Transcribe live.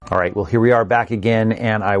All right, well, here we are back again,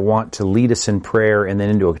 and I want to lead us in prayer and then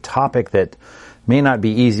into a topic that may not be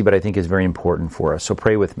easy, but I think is very important for us. So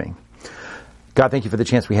pray with me. God, thank you for the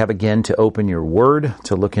chance we have again to open your word,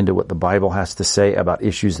 to look into what the Bible has to say about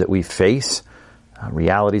issues that we face,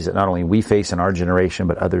 realities that not only we face in our generation,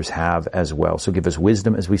 but others have as well. So give us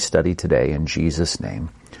wisdom as we study today. In Jesus' name,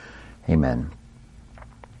 amen.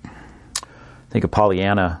 Think of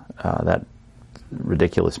Pollyanna, that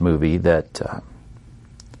ridiculous movie that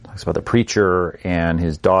talks about the preacher and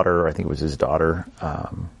his daughter. I think it was his daughter.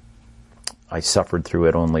 I suffered through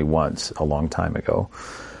it only once a long time ago.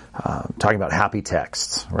 Talking about happy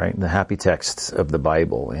texts, right? The happy texts of the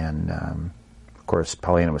Bible. And, of course,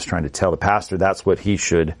 Pollyanna was trying to tell the pastor that's what he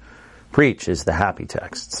should preach, is the happy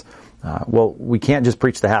texts. Well, we can't just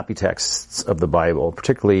preach the happy texts of the Bible,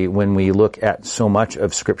 particularly when we look at so much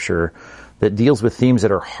of Scripture that deals with themes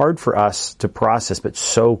that are hard for us to process, but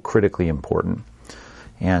so critically important.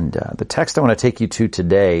 And the text I want to take you to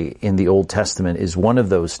today in the Old Testament is one of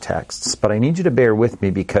those texts. But I need you to bear with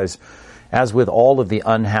me because, as with all of the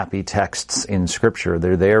unhappy texts in Scripture,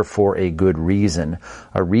 they're there for a good reason.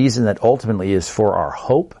 A reason that ultimately is for our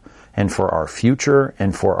hope and for our future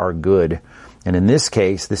and for our good. And in this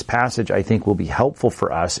case, this passage I think will be helpful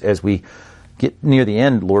for us as we get near the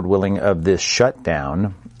end, Lord willing, of this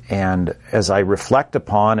shutdown. And as I reflect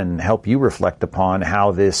upon and help you reflect upon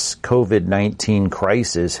how this COVID-19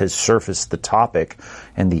 crisis has surfaced the topic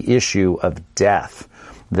and the issue of death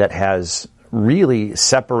that has really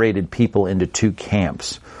separated people into two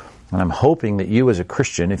camps. And I'm hoping that you as a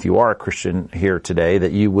Christian, if you are a Christian here today,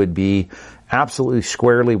 that you would be absolutely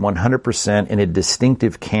squarely 100% in a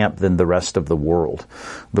distinctive camp than the rest of the world.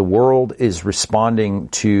 The world is responding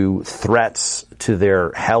to threats to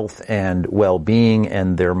their health and well-being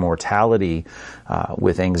and their mortality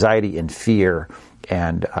with anxiety and fear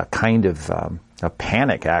and a kind of a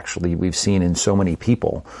panic, actually, we've seen in so many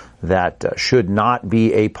people that should not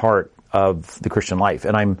be a part of the Christian life.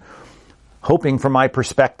 And I'm hoping from my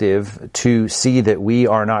perspective to see that we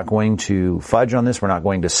are not going to fudge on this. We're not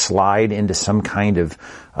going to slide into some kind of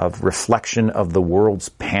reflection of the world's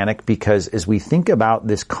panic, because as we think about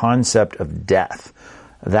this concept of death,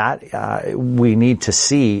 that we need to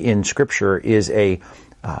see in Scripture is a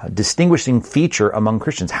distinguishing feature among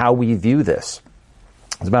Christians, how we view this.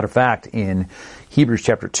 As a matter of fact, in Hebrews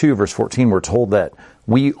chapter 2, verse 14, we're told that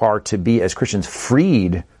we are to be, as Christians,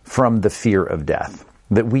 freed from the fear of death,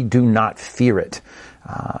 that we do not fear it.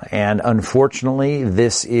 And unfortunately,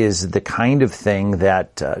 this is the kind of thing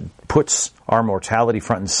that puts our mortality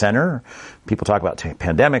front and center. People talk about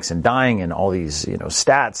pandemics and dying and all these,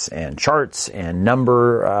 stats and charts and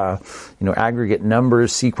number, aggregate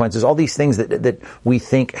numbers, sequences, all these things that we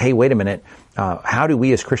think, hey, wait a minute, how do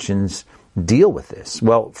we as Christians deal with this?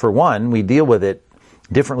 Well, for one, we deal with it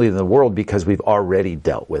differently than the world because we've already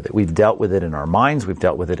dealt with it. We've dealt with it in our minds. We've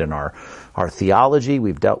dealt with it in our theology.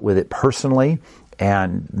 We've dealt with it personally.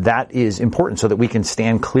 And that is important so that we can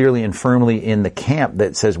stand clearly and firmly in the camp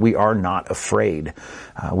that says we are not afraid.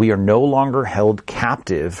 We are no longer held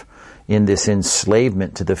captive in this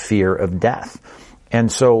enslavement to the fear of death.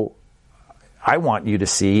 And so I want you to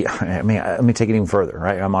see, let me take it even further,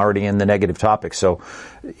 right? I'm already in the negative topic. So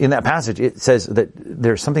in that passage, it says that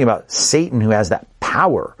there's something about Satan who has that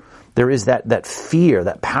power. There is that fear,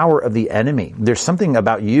 that power of the enemy. There's something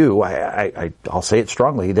about you, I'll say it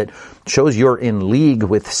strongly, that shows you're in league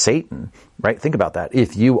with Satan, right? Think about that.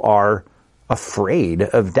 If you are afraid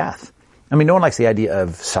of death. I mean, no one likes the idea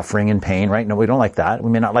of suffering and pain, right? No, we don't like that.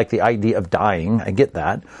 We may not like the idea of dying. I get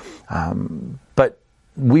that. But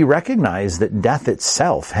we recognize that death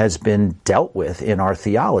itself has been dealt with in our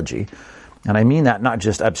theology. And I mean that not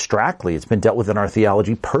just abstractly. It's been dealt with in our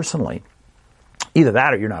theology personally. Either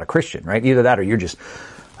that or you're not a Christian, right? Either that or you're just,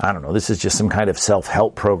 I don't know, this is just some kind of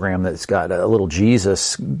self-help program that's got a little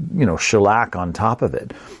Jesus, shellac on top of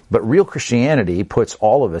it. But real Christianity puts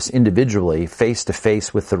all of us individually face to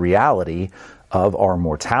face with the reality of our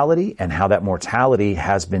mortality and how that mortality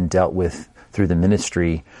has been dealt with through the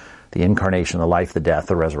ministry, the incarnation, the life, the death,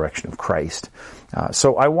 the resurrection of Christ.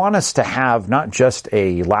 So I want us to have not just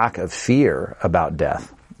a lack of fear about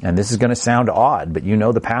death, and this is going to sound odd, but you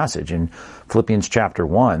know the passage in Philippians chapter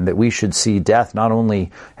 1, that we should see death not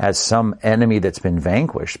only as some enemy that's been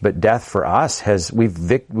vanquished, but death for us we've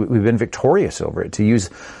been victorious over it. To use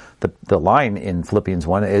the line in Philippians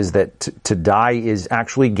 1 is that to die is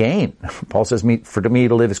actually gain. Paul says, for me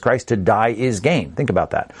to live is Christ, to die is gain. Think about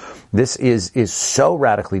that. This is so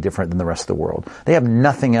radically different than the rest of the world. They have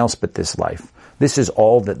nothing else but this life. This is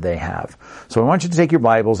all that they have. So I want you to take your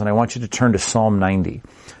Bibles and I want you to turn to Psalm 90.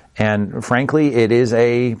 And frankly, it is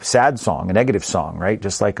a sad song, a negative song, right?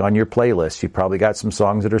 Just like on your playlist, you've probably got some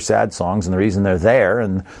songs that are sad songs, and the reason they're there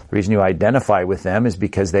and the reason you identify with them is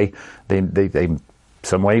because they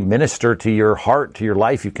some way minister to your heart, to your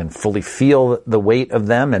life. You can fully feel the weight of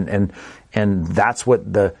them, and that's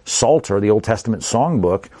what the Psalter, the Old Testament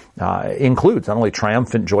songbook, includes. Not only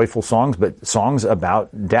triumphant, joyful songs, but songs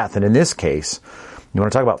about death. And in this case, you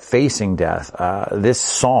want to talk about facing death. This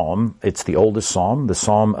psalm, it's the oldest psalm, the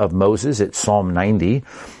Psalm of Moses. It's Psalm 90.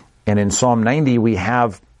 And in Psalm 90, we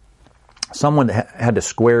have someone that had to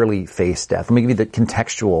squarely face death. Let me give you the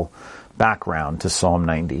contextual background to Psalm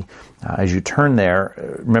 90. As you turn there,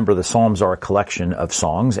 remember the Psalms are a collection of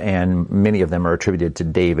songs, and many of them are attributed to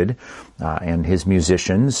David and his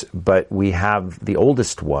musicians. But we have the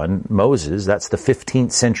oldest one, Moses. That's the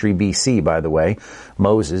 15th century BC, by the way.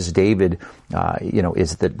 Moses, David,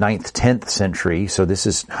 is the 9th, 10th century. So this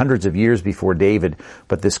is hundreds of years before David.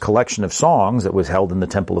 But this collection of songs that was held in the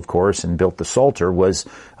temple, of course, and built the Psalter was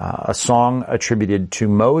a song attributed to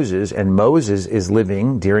Moses. And Moses is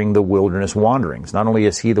living during the wilderness wanderings. Not only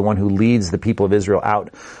is he the one who leads the people of Israel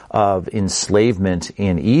out of enslavement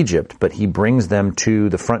in Egypt, but he brings them to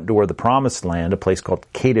the front door of the Promised Land, a place called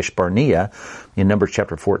Kadesh Barnea in Numbers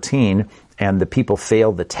chapter 14, and the people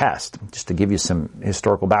failed the test. Just to give you some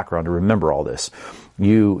historical background to remember all this.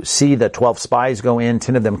 You see the 12 spies go in,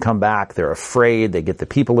 10 of them come back, they're afraid, they get the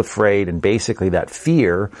people afraid, and basically that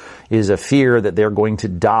fear is a fear that they're going to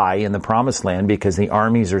die in the Promised Land because the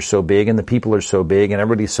armies are so big and the people are so big and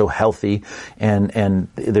everybody's so healthy, and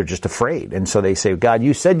they're just afraid. And so they say, God,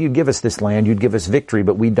 you said you'd give us this land, you'd give us victory,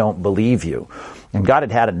 but we don't believe you. And God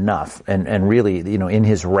had had enough, and really, in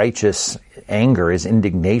his righteous anger, his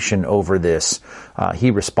indignation over this,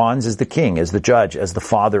 he responds as the king, as the judge, as the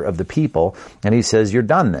father of the people, and he says, you're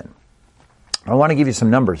done then. I want to give you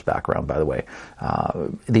some numbers background, by the way.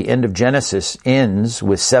 The end of Genesis ends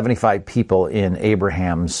with 75 people in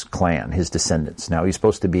Abraham's clan, his descendants. Now, he's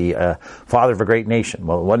supposed to be a father of a great nation.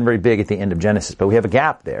 Well, it wasn't very big at the end of Genesis, but we have a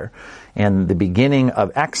gap there. And the beginning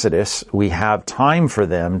of Exodus, we have time for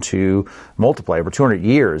them to multiply over 200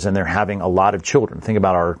 years, and they're having a lot of children. Think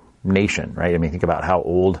about our nation, right? I mean, think about how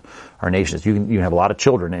old our nation is. You have a lot of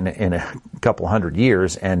children in a couple hundred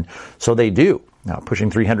years, and so they do. Now, pushing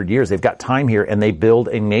 300 years, they've got time here, and they build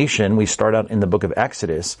a nation. We start out in the book of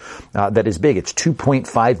Exodus that is big. It's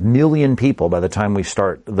 2.5 million people by the time we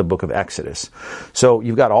start the book of Exodus. So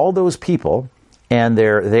you've got all those people, and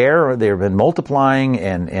they're there. They've been multiplying,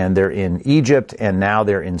 and they're in Egypt, and now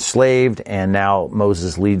they're enslaved, and now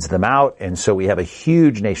Moses leads them out, and so we have a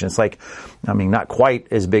huge nation. It's like, not quite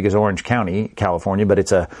as big as Orange County, California, but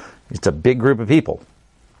it's a big group of people.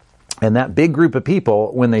 And that big group of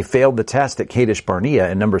people, when they failed the test at Kadesh Barnea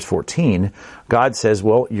in Numbers 14, God says,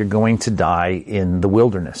 well, you're going to die in the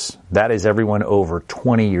wilderness. That is everyone over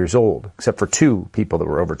 20 years old, except for 2 people that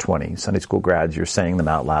were over 20. Sunday school grads, you're saying them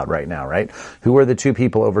out loud right now, right? Who are the 2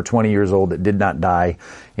 people over 20 years old that did not die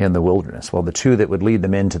in the wilderness? Well, the 2 that would lead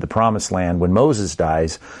them into the Promised Land when Moses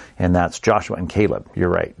dies, and that's Joshua and Caleb. You're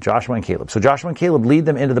right, Joshua and Caleb. So Joshua and Caleb lead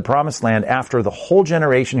them into the Promised Land after the whole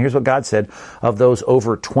generation, here's what God said, of those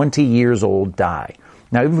over 20 years old die.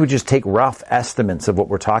 Now, even if we just take rough estimates of what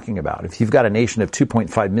we're talking about, if you've got a nation of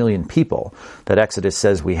 2.5 million people that Exodus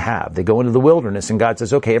says we have, they go into the wilderness and God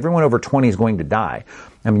says, okay, everyone over 20 is going to die.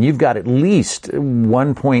 You've got at least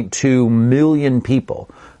 1.2 million people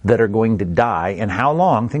that are going to die. And how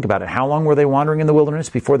long, think about it, how long were they wandering in the wilderness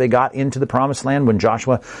before they got into the Promised Land when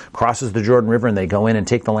Joshua crosses the Jordan River and they go in and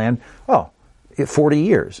take the land? 40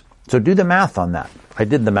 years. So do the math on that. I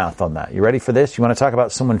did the math on that. You ready for this? You want to talk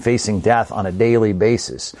about someone facing death on a daily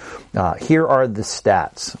basis. Here are the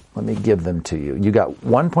stats. Let me give them to you. You got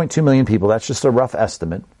 1.2 million people. That's just a rough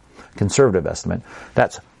estimate, conservative estimate.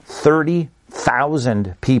 That's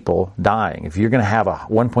 30,000 people dying. If you're going to have a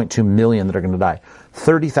 1.2 million that are going to die,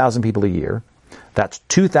 30,000 people a year. That's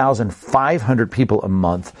 2,500 people a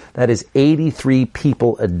month. That is 83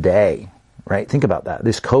 people a day. Right? Think about that.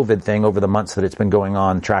 This COVID thing over the months that it's been going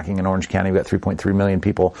on, tracking in Orange County, we've got 3.3 million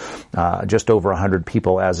people, just over 100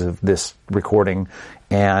 people as of this recording,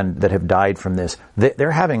 and that have died from this.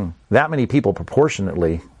 They're having that many people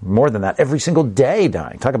proportionately, more than that, every single day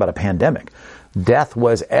dying. Talk about a pandemic. Death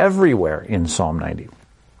was everywhere in Psalm 90.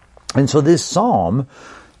 And so this psalm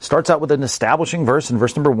starts out with an establishing verse in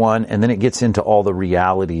verse number 1, and then it gets into all the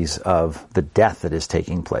realities of the death that is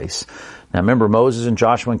taking place. Now remember, Moses and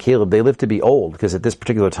Joshua and Caleb, they lived to be old, because at this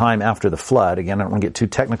particular time after the flood, again, I don't want to get too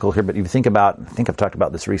technical here, but you think about, I think I've talked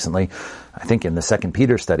about this recently, I think in the 2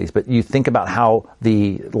 Peter studies, but you think about how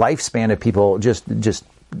the lifespan of people just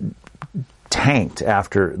tanked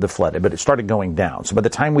after the flood, but it started going down. So by the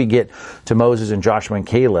time we get to Moses and Joshua and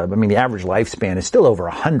Caleb, I mean, the average lifespan is still over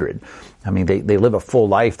 100. I mean, they live a full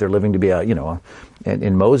life. They're living to be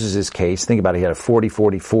in Moses' case, think about it, he had a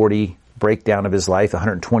 40 breakdown of his life,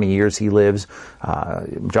 120 years he lives.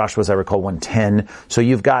 Joshua, as I recall, 110. So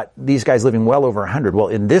you've got these guys living well over 100. Well,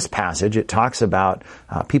 in this passage, it talks about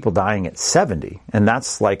people dying at 70. And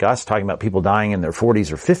that's like us talking about people dying in their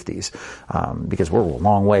 40s or 50s, because we're a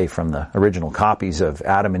long way from the original copies of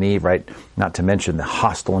Adam and Eve, right? Not to mention the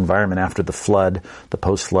hostile environment after the flood. The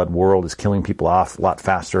post-flood world is killing people off a lot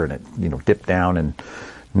faster, and it, dipped down. And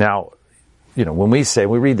now, when we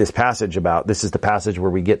read this passage this is the passage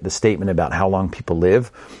where we get the statement about how long people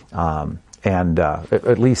live.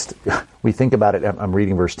 At least we think about it. I'm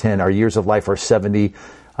reading verse 10. Our years of life are 70,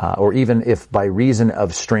 or even if by reason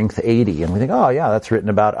of strength 80. And we think, oh yeah, that's written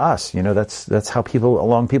about us. That's how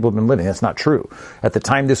long people have been living. That's not true. At the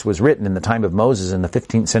time this was written, in the time of Moses in the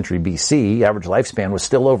 15th century BC, average lifespan was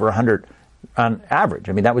still over 100 on average.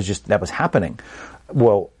 I mean, that was happening.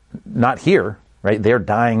 Well, not here. Right? They're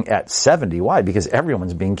dying at 70. Why? Because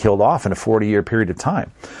everyone's being killed off in a 40-year period of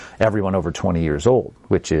time. Everyone over 20 years old,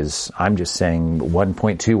 which is, I'm just saying,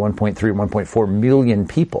 1.2, 1.3, 1.4 million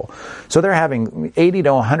people. So they're having 80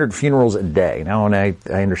 to 100 funerals a day. Now, and I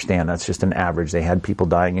understand that's just an average. They had people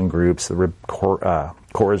dying in groups, the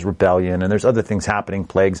Korah's rebellion, and there's other things happening,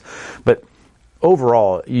 plagues. But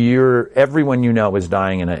overall, everyone is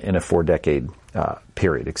dying in a 4-decade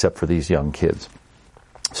period, except for these young kids.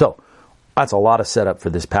 So, that's a lot of setup for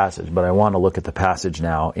this passage, but I want to look at the passage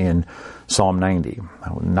now in Psalm 90.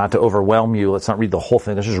 Not to overwhelm you, let's not read the whole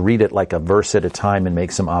thing. Let's just read it like a verse at a time and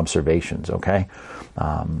make some observations, okay?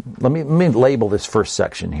 Let me label this first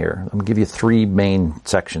section here. Let me give you 3 main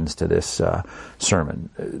sections to this sermon.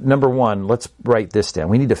 Number 1, let's write this down.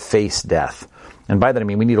 We need to face death. And by that I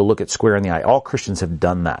mean we need to look it square in the eye. All Christians have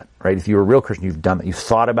done that, right? If you're a real Christian, you've done that. You've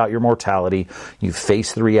thought about your mortality. You've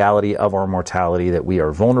faced the reality of our mortality, that we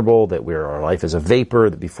are vulnerable, that our life is a vapor,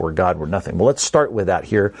 that before God we're nothing. Well, let's start with that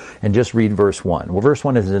here and just read verse 1. Well, verse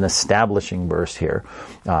 1 is an establishing verse here.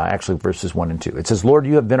 Actually, verses 1 and 2. It says, Lord,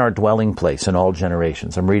 you have been our dwelling place in all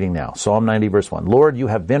generations. I'm reading now. Psalm 90, verse 1. Lord, you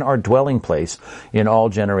have been our dwelling place in all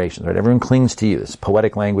generations. Right? Everyone clings to you. It's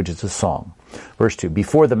poetic language. It's a song. Verse 2,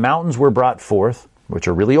 before the mountains were brought forth, which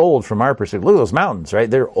are really old from our perspective. Look at those mountains, right?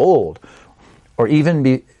 They're old. Or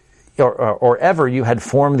even or ever you had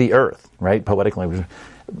formed the earth, right? Poetic language.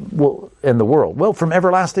 Well, in the world. Well, from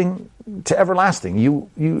everlasting to everlasting,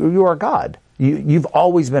 you are God. You've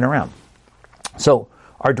always been around. So,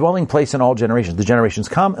 our dwelling place in all generations. The generations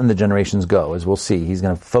come and the generations go, as we'll see. He's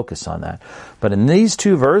going to focus on that. But in these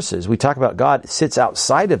 2 verses, we talk about God sits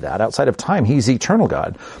outside of that, outside of time. He's eternal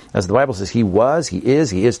God. As the Bible says, He was, He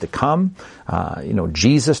is to come.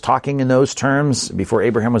 Jesus talking in those terms. Before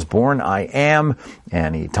Abraham was born, I am.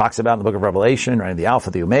 And He talks about in the book of Revelation, right, the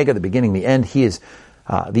Alpha, the Omega, the beginning, the end. He is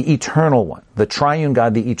the eternal one, the triune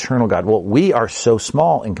God, the eternal God. Well, we are so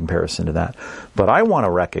small in comparison to that. But I want to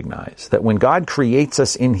recognize that when God creates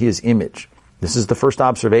us in His image, this is the first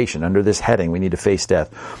observation under this heading, we need to face death.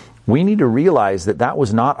 We need to realize that that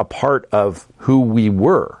was not a part of who we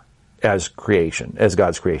were as creation, as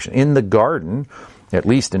God's creation. In the garden, at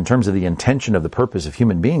least in terms of the intention of the purpose of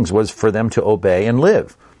human beings, was for them to obey and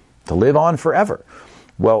live, to live on forever.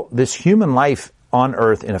 Well, this human life on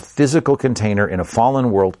earth in a physical container in a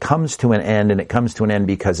fallen world comes to an end, and it comes to an end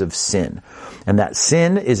because of sin. And that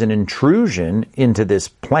sin is an intrusion into this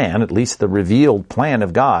plan, at least the revealed plan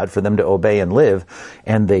of God for them to obey and live,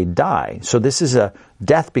 and they die. So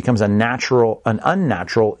death becomes an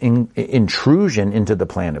unnatural intrusion into the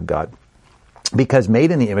plan of God. Because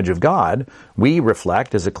made in the image of God, we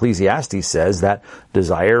reflect, as Ecclesiastes says, that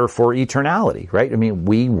desire for eternality, right? I mean,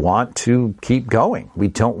 we want to keep going. We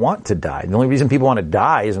don't want to die. The only reason people want to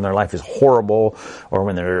die is when their life is horrible or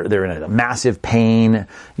when they're in a massive pain,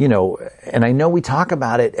 and I know we talk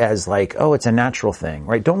about it as like, oh, it's a natural thing,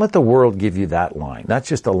 right? Don't let the world give you that line. That's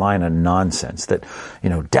just a line of nonsense that,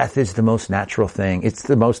 death is the most natural thing. It's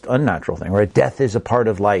the most unnatural thing, right? Death is a part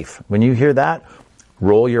of life. When you hear that,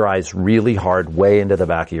 roll your eyes really hard way into the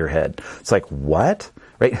back of your head. It's like, what?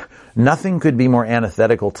 Right? Nothing could be more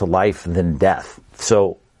antithetical to life than death.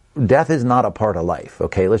 So death is not a part of life,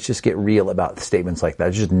 okay? Let's just get real about statements like that.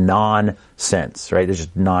 It's just nonsense, right? It's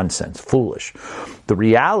just nonsense, foolish. The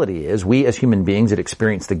reality is we as human beings that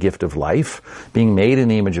experience the gift of life, being made in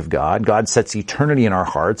the image of God, God sets eternity in our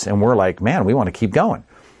hearts, and we're like, man, we want to keep going.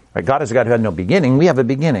 Right? God is a God who had no beginning. We have a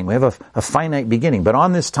beginning. We have a finite beginning. But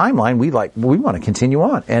on this timeline, we want to continue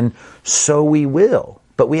on. And so we will.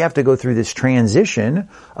 But we have to go through this transition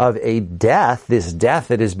of a death, this death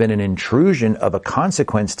that has been an intrusion of a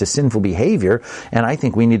consequence to sinful behavior, and I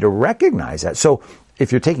think we need to recognize that. So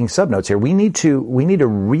if you're taking subnotes here, we need to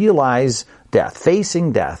realize death,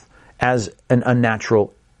 facing death as an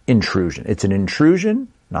unnatural intrusion. It's an intrusion,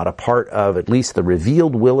 not a part of at least the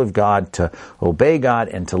revealed will of God to obey God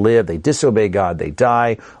and to live. They disobey God, they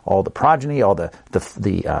die. All the progeny, all the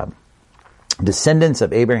descendants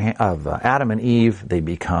of Adam and Eve, they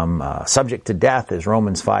become subject to death, as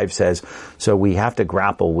Romans 5 says. So we have to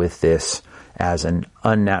grapple with this as an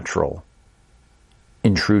unnatural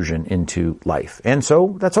intrusion into life. And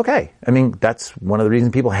so that's okay. I mean, that's one of the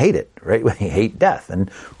reasons people hate it, right? We hate death. And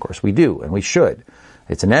of course we do, and we should.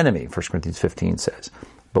 It's an enemy, 1 Corinthians 15 says.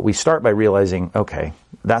 But we start by realizing, okay,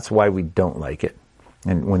 that's why we don't like it.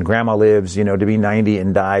 And when grandma lives, to be 90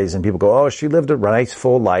 and dies, and people go, oh, she lived a nice,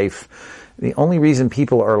 full life. The only reason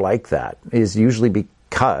people are like that is usually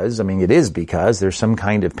because there's some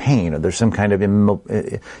kind of pain, or there's some kind of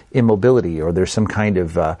immobility, or there's some kind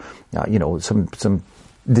of, some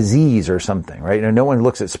disease or something, right? No one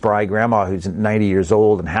looks at spry grandma who's 90 years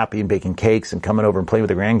old and happy and baking cakes and coming over and playing with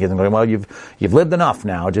the grandkids and going, well, you've lived enough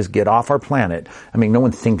now, just get off our planet. I mean, no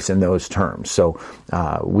one thinks in those terms. So,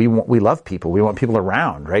 we love people. We want people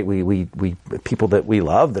around, right? We people that we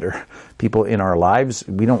love, that are people in our lives,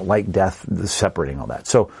 we don't like death, separating all that.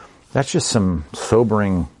 So that's just some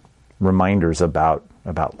sobering reminders about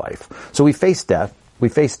life. So we face death. We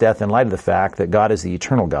face death in light of the fact that God is the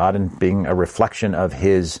eternal God, and being a reflection of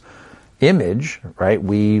His image, right,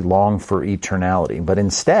 we long for eternality. But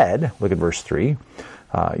instead, look at verse 3,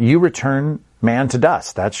 you return man to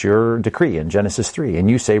dust. That's your decree in Genesis 3. And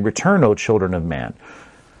you say, return, O children of man.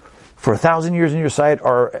 For 1,000 years in your sight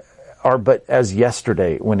are but as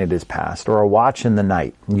yesterday when it is past, or a watch in the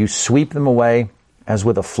night. You sweep them away as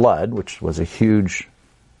with a flood, which was a huge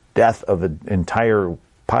death of an entire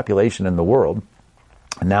population in the world.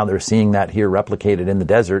 And now they're seeing that here replicated in the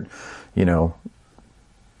desert,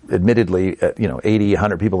 admittedly, 80,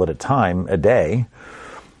 100 people at a time a day.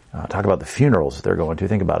 Talk about the funerals they're going to.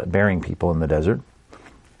 Think about it, burying people in the desert.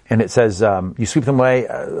 And it says, you sweep them away,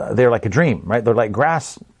 they're like a dream, right? They're like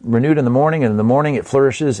grass renewed in the morning, and in the morning it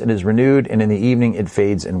flourishes and is renewed, and in the evening it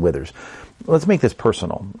fades and withers. Let's make this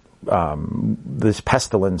personal. This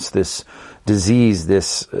pestilence, this disease,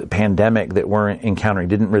 this pandemic that we're encountering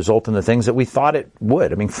didn't result in the things that we thought it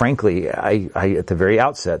would. I mean, frankly, I at the very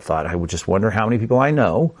outset thought, I would just wonder how many people I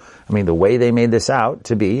know. I mean, the way they made this out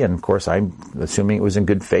to be, and of course I'm assuming it was in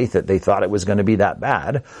good faith that they thought it was going to be that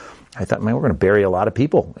bad. I thought, man, we're going to bury a lot of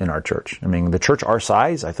people in our church. I mean, the church our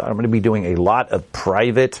size, I thought I'm going to be doing a lot of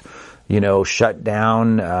private, shut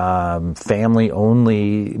down,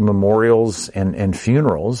 family-only memorials and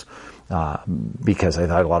funerals, because I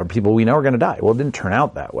thought a lot of people we know are going to die. Well, it didn't turn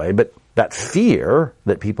out that way, but that fear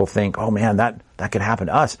that people think, oh man, that could happen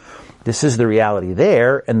to us. This is the reality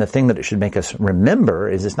there, and the thing that it should make us remember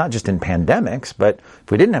is it's not just in pandemics, but if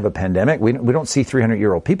we didn't have a pandemic, we don't see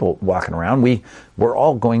 300-year-old people walking around. We're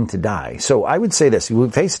all going to die. So I would say this, we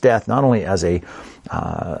face death not only as a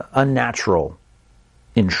unnatural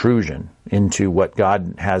intrusion into what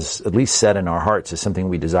God has at least said in our hearts is something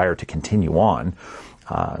we desire to continue on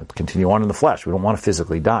in the flesh. We don't want to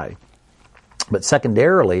physically die. But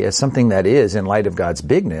secondarily, as something that is, in light of God's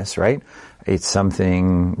bigness, right, it's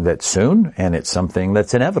something that's soon, and it's something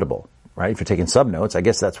that's inevitable, right? If you're taking subnotes, I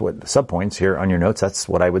guess that's what subpoints here on your notes, that's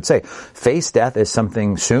what I would say. Face death as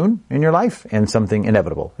something soon in your life and something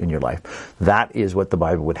inevitable in your life. That is what the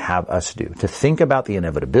Bible would have us do, to think about the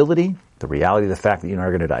inevitability, the reality of the fact that you are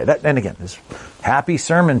going to die. And again, this happy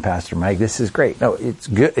sermon, Pastor Mike, this is great. No, it's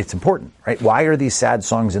good. It's important, right? Why are these sad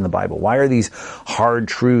songs in the Bible? Why are these hard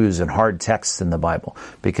truths and hard texts in the Bible?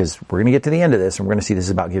 Because we're going to get to the end of this, and we're going to see this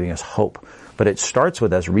is about giving us hope. But it starts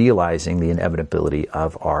with us realizing the inevitability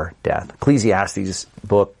of our death. Ecclesiastes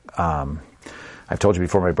book, I've told you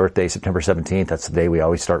before, my birthday, September 17th, that's the day we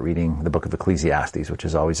always start reading the book of Ecclesiastes, which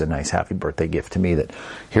is always a nice happy birthday gift to me, that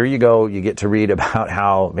here you go, you get to read about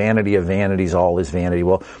how vanity of vanities, all is vanity.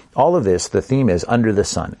 Well, all of this, the theme is under the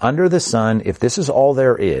sun. Under the sun, if this is all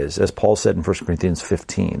there is, as Paul said in 1 Corinthians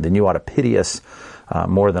 15, then you ought to pity us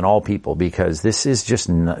more than all people, because this is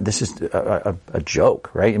a joke,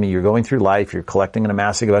 right? I mean, you're going through life, you're collecting and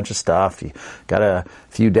amassing a bunch of stuff, you got a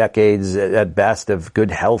few decades at best of good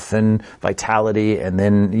health and vitality, and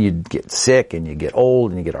then you get sick and you get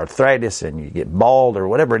old and you get arthritis and you get bald or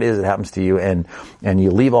whatever it is that happens to you, and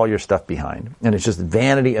you leave all your stuff behind. And it's just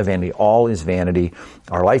vanity of vanity. All is vanity.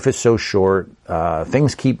 Our life is so short.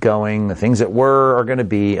 Things keep going. The things that were are going to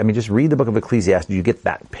be. I mean, just read the book of Ecclesiastes. You get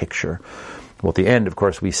that picture. Well, at the end, of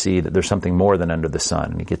course, we see that there's something more than under the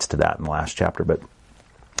sun, and he gets to that in the last chapter,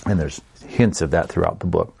 and there's hints of that throughout the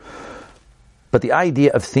book. But the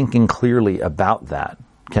idea of thinking clearly about that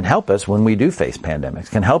can help us when we do face pandemics,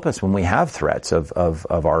 can help us when we have threats of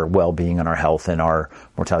our well-being and our health and our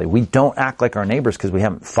mortality. We don't act like our neighbors because we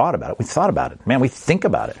haven't thought about it. We thought about it. Man, we think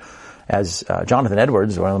about it. As Jonathan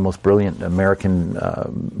Edwards, one of the most brilliant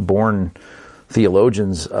American-born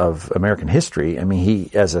theologians of American history, I mean, he,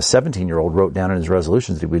 as a 17-year-old, wrote down in his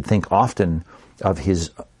resolutions that he would think often of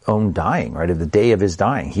his own dying, right, of the day of his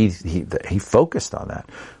dying. He focused on that,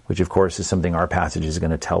 which of course is something our passage is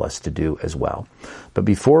going to tell us to do as well. But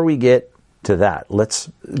before we get to that, let's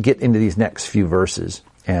get into these next few verses,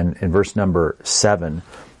 and in verse number 7,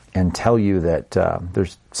 and tell you that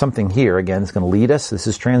there's something here, again, that's going to lead us, this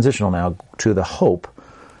is transitional now, to the hope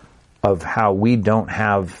of how we don't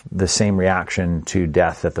have the same reaction to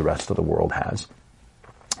death that the rest of the world has.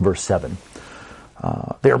 Verse 7.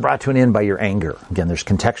 They are brought to an end by your anger. Again, there's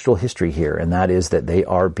contextual history here, and that is that they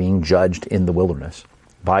are being judged in the wilderness.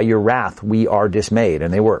 By your wrath, we are dismayed.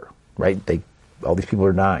 And they were, right? All these people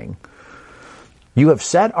are dying. You have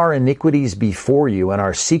set our iniquities before you and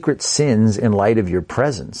our secret sins in light of your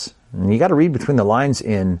presence. And you got to read between the lines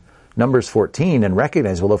in Numbers 14 and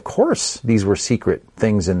recognize, well, of course, these were secret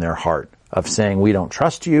things in their heart of saying, we don't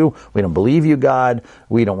trust you, we don't believe you, God,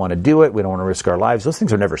 we don't want to do it, we don't want to risk our lives. Those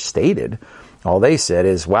things are never stated. All they said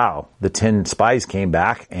is, wow, the 10 spies came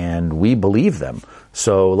back and we believe them,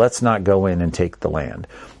 so let's not go in and take the land.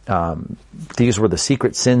 These were the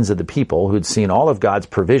secret sins of the people who'd seen all of God's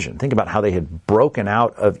provision. Think about how they had broken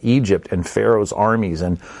out of Egypt and Pharaoh's armies,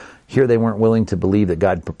 and here they weren't willing to believe that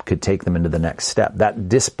God could take them into the next step. That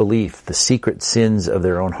disbelief, the secret sins of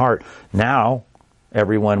their own heart, now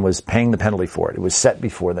everyone was paying the penalty for it. It was set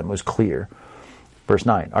before them. It was clear. Verse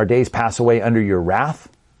 9, our days pass away under your wrath.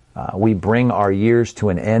 We bring our years to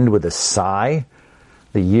an end with a sigh.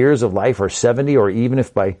 The years of life are 70, or even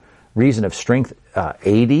if by reason of strength,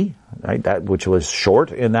 80, right? That which was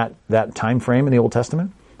short in that time frame in the Old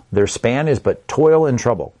Testament. Their span is but toil and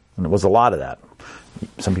trouble. And it was a lot of that.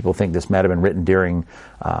 Some people think this might have been written during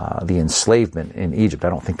the enslavement in Egypt. I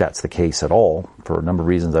don't think that's the case at all, for a number of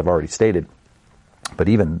reasons I've already stated. But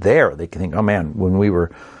even there, they can think, oh man, when we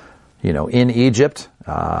were, in Egypt,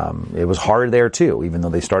 it was hard there too, even though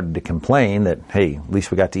they started to complain that, hey, at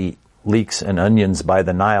least we got to eat leeks and onions by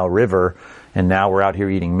the Nile River, and now we're out here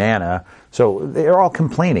eating manna. So they're all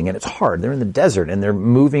complaining, and it's hard. They're in the desert, and they're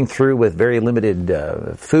moving through with very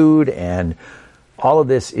limited food, and all of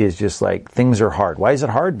this is just like, things are hard. Why is it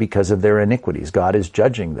hard? Because of their iniquities. God is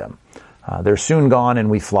judging them. They're soon gone and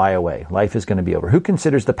we fly away. Life is going to be over. Who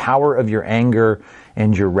considers the power of your anger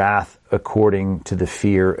and your wrath according to the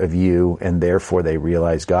fear of you? And therefore they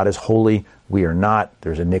realize God is holy. We are not.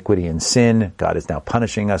 There's iniquity and sin. God is now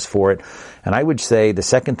punishing us for it. And I would say the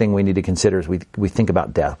second thing we need to consider as we think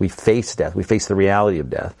about death, we face death, we face the reality of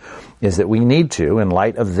death, is that we need to, in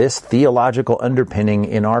light of this theological underpinning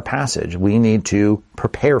in our passage, we need to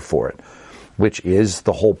prepare for it, which is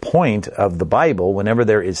the whole point of the Bible. Whenever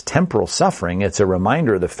there is temporal suffering, it's a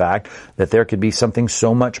reminder of the fact that there could be something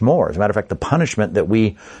so much more. As a matter of fact, the punishment that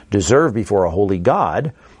we deserve before a holy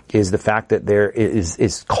God is the fact that there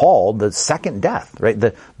is called the second death, right?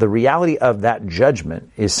 The reality of that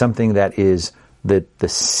judgment is something that is the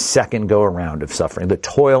second go-around of suffering. The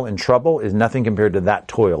toil and trouble is nothing compared to that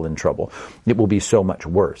toil and trouble. It will be so much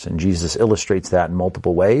worse. And Jesus illustrates that in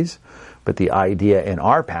multiple ways. But the idea in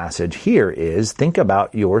our passage here is, think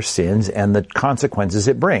about your sins and the consequences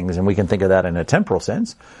it brings. And we can think of that in a temporal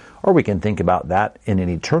sense, or we can think about that in an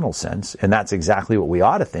eternal sense. And that's exactly what we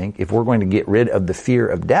ought to think. If we're going to get rid of the fear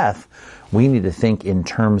of death, we need to think in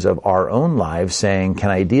terms of our own lives, saying,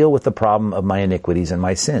 can I deal with the problem of my iniquities and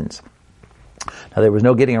my sins? Now, there was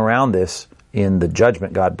no getting around this in the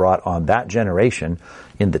judgment God brought on that generation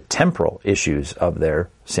in the temporal issues of their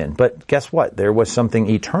sin. But guess what? There was something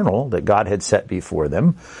eternal that God had set before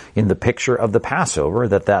them in the picture of the Passover,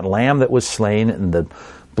 that lamb that was slain and the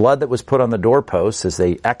blood that was put on the doorposts as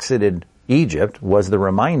they exited Egypt was the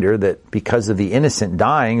reminder that because of the innocent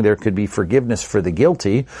dying, there could be forgiveness for the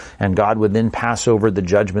guilty, and God would then pass over the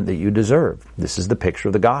judgment that you deserve. This is the picture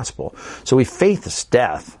of the gospel. So we face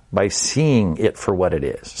death by seeing it for what it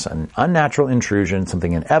is. It's an unnatural intrusion,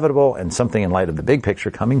 something inevitable, and something in light of the big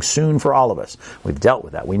picture coming soon for all of us. We've dealt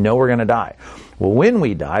with that. We know we're going to die. Well, when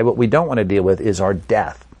we die, what we don't want to deal with is our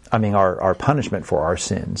death. Our punishment for our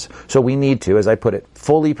sins. So we need to, as I put it,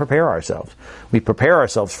 fully prepare ourselves. We prepare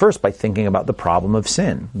ourselves first by thinking about the problem of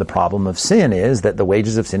sin. The problem of sin is that the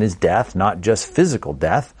wages of sin is death, not just physical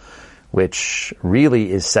death, which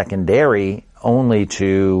really is secondary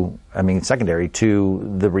secondary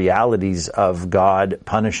to the realities of God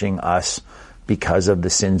punishing us because of the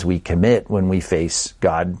sins we commit when we face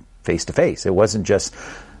God face to face. It wasn't just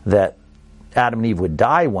that Adam and Eve would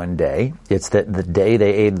die one day. It's that the day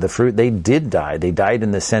they ate the fruit, they did die. They died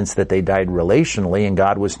in the sense that they died relationally, and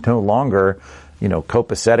God was no longer,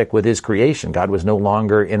 copacetic with his creation. God was no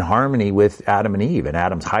longer in harmony with Adam and Eve, and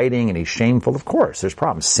Adam's hiding and he's shameful. Of course, there's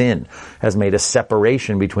problems. Sin has made a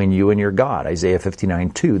separation between you and your God. Isaiah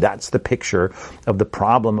 59:2. That's the picture of the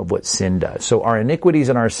problem of what sin does. So our iniquities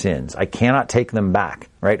and our sins, I cannot take them back,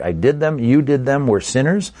 right? I did them, you did them, we're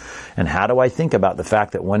sinners. And how do I think about the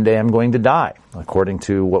fact that one day I'm going to die? According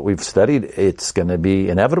to what we've studied, it's going to be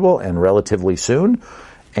inevitable and relatively soon.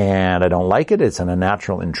 And I don't like it. It's an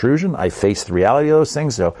unnatural intrusion. I face the reality of those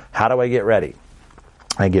things. So how do I get ready?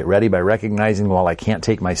 I get ready by recognizing, while I can't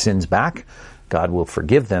take my sins back, God will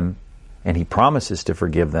forgive them, and he promises to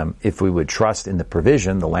forgive them if we would trust in the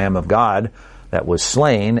provision, the Lamb of God that was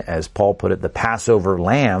slain, as Paul put it, the Passover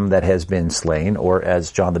lamb that has been slain, or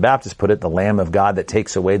as John the Baptist put it, the Lamb of God that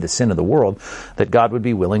takes away the sin of the world, that God would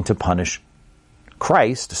be willing to punish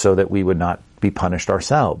Christ so that we would not be punished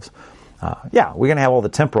ourselves. We're going to have all the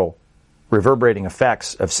temporal reverberating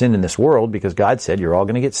effects of sin in this world, because God said you're all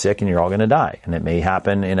going to get sick and you're all going to die. And it may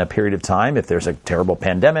happen in a period of time if there's a terrible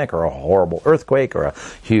pandemic or a horrible earthquake or a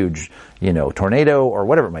huge, tornado or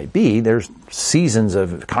whatever it might be. There's seasons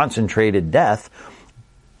of concentrated death.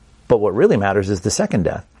 But what really matters is the second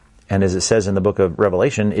death. And as it says in the book of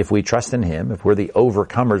Revelation, if we trust in him, if we're the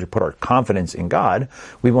overcomers who put our confidence in God,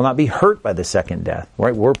 we will not be hurt by the second death,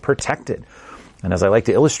 right? We're protected. And as I like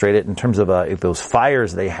to illustrate it in terms of those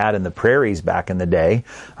fires they had in the prairies back in the day,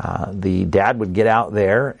 the dad would get out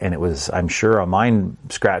there, and it was, I'm sure, a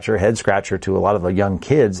head scratcher to a lot of the young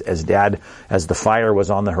kids as the fire was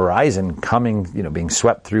on the horizon coming, being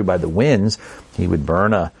swept through by the winds, he would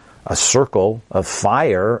burn a circle of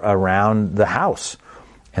fire around the house.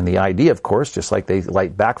 And the idea, of course, just like they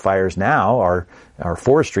light backfires now, our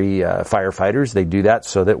forestry firefighters, they do that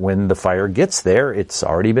so that when the fire gets there, it's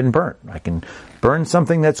already been burnt. I can burn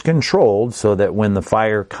something that's controlled so that when the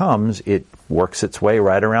fire comes, it works its way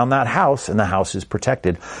right around that house, and the house is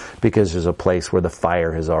protected because there's a place where the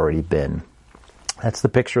fire has already been. That's the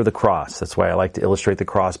picture of the cross. That's why I like to illustrate the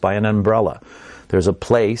cross by an umbrella. There's a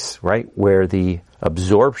place, right, where the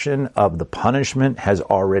absorption of the punishment has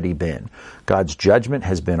already been. God's judgment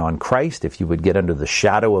has been on Christ. If you would get under the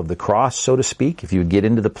shadow of the cross, so to speak, if you would get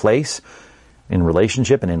into the place in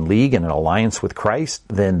relationship and in league and in alliance with Christ,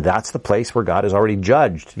 then that's the place where God has already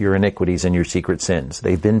judged your iniquities and your secret sins.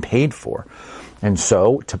 They've been paid for. And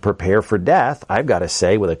so, to prepare for death, I've got to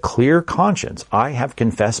say with a clear conscience, I have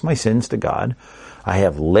confessed my sins to God. I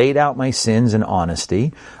have laid out my sins in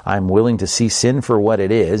honesty. I'm willing to see sin for what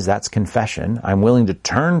it is. That's confession. I'm willing to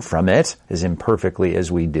turn from it as imperfectly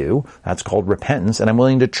as we do. That's called repentance. And I'm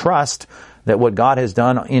willing to trust that what God has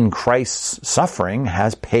done in Christ's suffering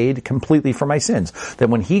has paid completely for my sins. That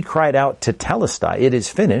when he cried out to Telestai, it is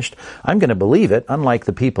finished, I'm going to believe it, unlike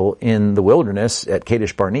the people in the wilderness at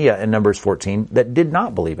Kadesh Barnea in Numbers 14 that did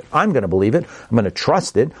not believe it. I'm going to believe it. I'm going to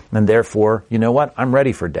trust it. And therefore, you know what? I'm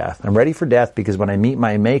ready for death. I'm ready for death because when I meet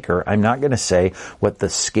my Maker, I'm not going to say what the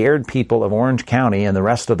scared people of Orange County and the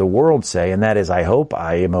rest of the world say, and that is, I hope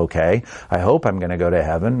I am okay. I hope I'm going to go to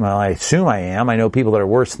heaven. Well, I assume I am. I know people that are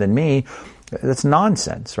worse than me. That's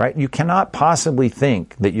nonsense, right? You cannot possibly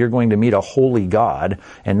think that you're going to meet a holy God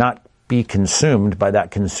and not be consumed by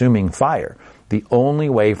that consuming fire. The only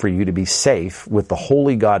way for you to be safe with the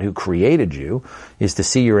holy God who created you is to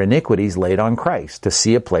see your iniquities laid on Christ, to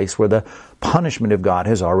see a place where the punishment of God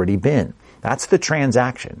has already been. That's the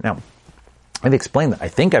transaction. Now, I've explained that. I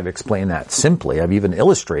think I've explained that simply. I've even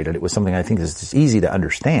illustrated it with something I think is easy to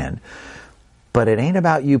understand. But it ain't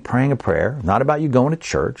about you praying a prayer, not about you going to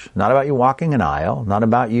church, not about you walking an aisle, not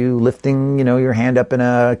about you lifting, your hand up in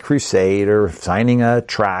a crusade or signing a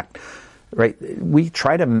tract, right? We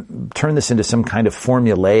try to turn this into some kind of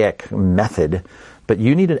formulaic method, but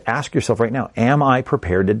you need to ask yourself right now, am I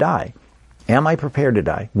prepared to die? Am I prepared to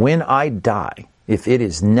die? When I die, if it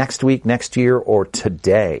is next week, next year, or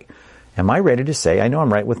today, am I ready to say, I know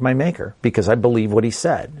I'm right with my Maker because I believe what he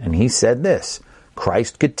said. And he said this: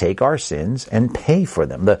 Christ could take our sins and pay for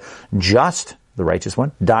them. The just, the righteous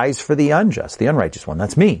one, dies for the unjust, the unrighteous one.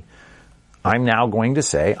 That's me. I'm now going to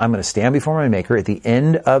say, I'm going to stand before my Maker at the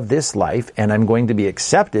end of this life, and I'm going to be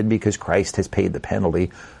accepted because Christ has paid the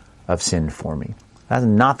penalty of sin for me. That's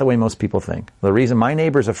not the way most people think. The reason my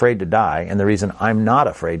neighbor's afraid to die, and the reason I'm not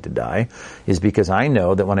afraid to die, is because I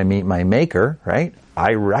know that when I meet my Maker, right,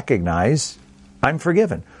 I recognize I'm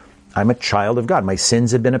forgiven. I'm a child of God. My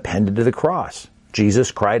sins have been appended to the cross.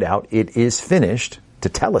 Jesus cried out, "It is finished,"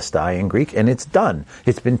 tetelestai in Greek, and it's done.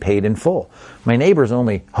 It's been paid in full. My neighbor's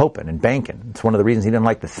only hoping and banking. It's one of the reasons he didn't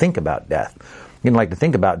like to think about death. He didn't like to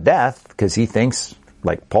think about death because he thinks,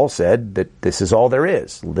 like Paul said, that this is all there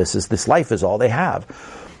is. This life is all they have.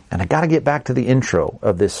 And I got to get back to the intro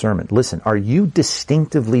of this sermon. Listen, are you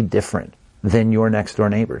distinctively different than your next door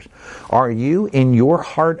neighbors? Are you, in your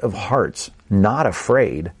heart of hearts, not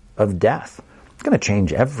afraid of death? It's going to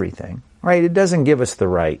change everything, right? It doesn't give us the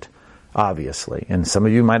right, obviously, and some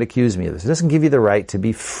of you might accuse me of this. It doesn't give you the right to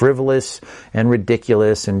be frivolous and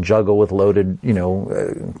ridiculous and juggle with loaded,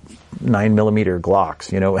 9mm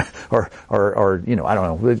Glocks, or I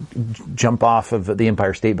don't know, jump off of the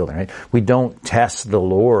Empire State Building, right? We don't test the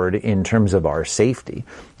Lord in terms of our safety.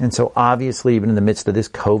 And so obviously, even in the midst of this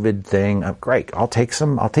COVID thing, great, I'll take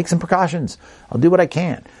some precautions. I'll do what I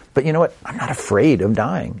can. But you know what? I'm not afraid of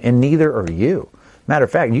dying, and neither are you. Matter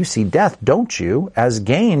of fact, you see death, don't you, as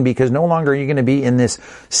gain, because no longer are you going to be in this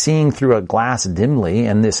seeing through a glass dimly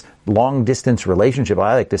and this long-distance relationship,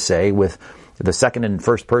 I like to say, with the second and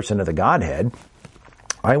first person of the Godhead.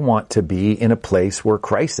 I want to be in a place where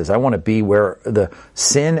Christ is. I want to be where the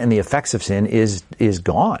sin and the effects of sin is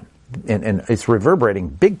gone. And it's reverberating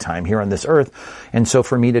big time here on this earth. And so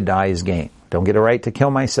for me to die is gain. Don't get a right to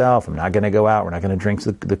kill myself. I'm not going to go out. We're not going to drink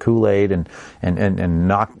the Kool-Aid and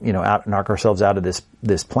knock ourselves out of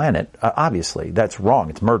this planet. Obviously, that's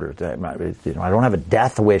wrong. It's murder. I don't have a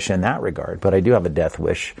death wish in that regard, but I do have a death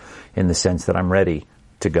wish in the sense that I'm ready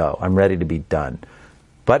to go. I'm ready to be done.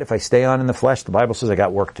 But if I stay on in the flesh, the Bible says I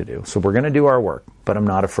got work to do. So we're going to do our work, but I'm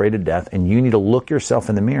not afraid of death. And you need to look yourself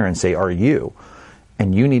in the mirror and say, are you?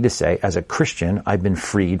 And you need to say, as a Christian, I've been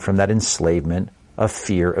freed from that enslavement of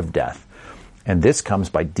fear of death. And this comes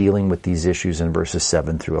by dealing with these issues in verses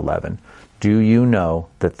 7 through 11. Do you know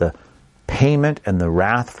that the payment and the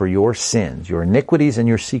wrath for your sins, your iniquities and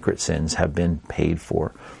your secret sins, have been paid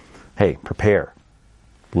for? Hey, prepare.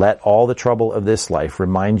 Let all the trouble of this life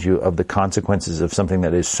remind you of the consequences of something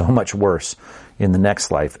that is so much worse in the next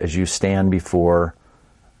life as you stand naked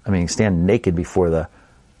before the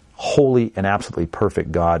holy and absolutely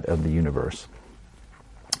perfect God of the universe.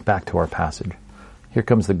 Back to our passage. Here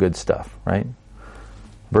comes the good stuff, right?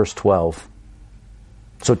 Verse 12.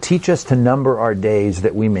 So teach us to number our days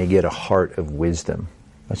that we may get a heart of wisdom.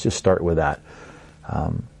 Let's just start with that.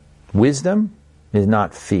 Wisdom is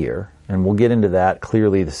not fear. And we'll get into that.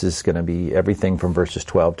 Clearly, this is going to be everything from verses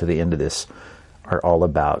 12 to the end of this are all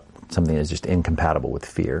about something that's just incompatible with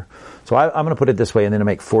fear. So I'm going to put it this way, and then I'll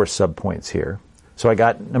make 4 subpoints here. So I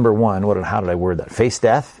got number 1, how did I word that? Face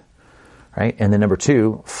death, right? And then number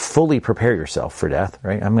 2, fully prepare yourself for death,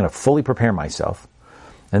 right? I'm going to fully prepare myself.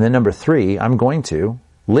 And then number 3, I'm going to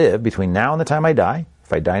live between now and the time I die.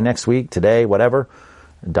 If I die next week, today, whatever,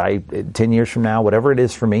 die 10 years from now, whatever it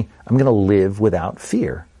is for me, I'm going to live without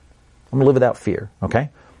fear. I'm going to live without fear, okay?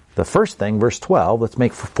 The first thing, verse 12, let's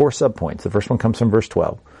make 4 subpoints. The first one comes from verse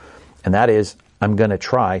 12. And that is, I'm going to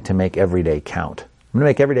try to make every day count. I'm going to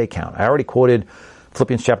make every day count. I already quoted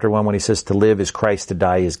Philippians chapter 1 when he says, to live is Christ, to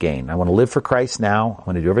die is gain. I want to live for Christ now. I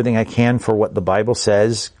want to do everything I can for what the Bible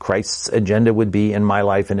says Christ's agenda would be in my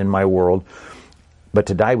life and in my world. But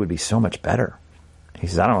to die would be so much better. He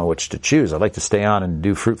says, I don't know which to choose. I'd like to stay on and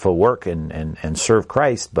do fruitful work and serve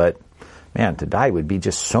Christ, but man, to die would be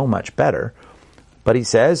just so much better. But he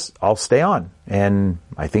says, I'll stay on. And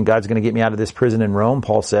I think God's going to get me out of this prison in Rome,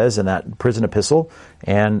 Paul says in that prison epistle,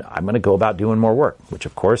 and I'm going to go about doing more work. Which,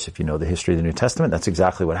 of course, if you know the history of the New Testament, that's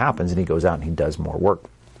exactly what happens. And he goes out and he does more work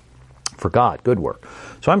for God, good work.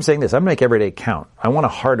 So I'm saying this, I'm going to make every day count. I want a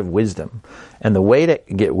heart of wisdom. And the way to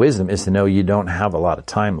get wisdom is to know you don't have a lot of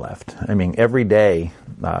time left. I mean, every day,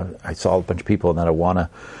 I saw a bunch of people that I want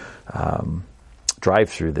to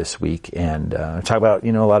drive through this week and talk about,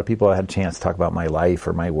 a lot of people I had a chance to talk about my life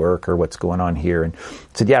or my work or what's going on here, and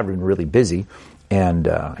said, yeah, I've been really busy, and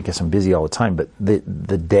I guess I'm busy all the time, but the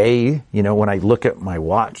day, when I look at my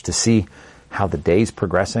watch to see how the day's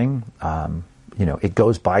progressing, it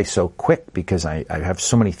goes by so quick because I have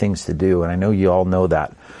so many things to do, and I know you all know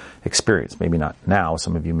that experience. Maybe not now,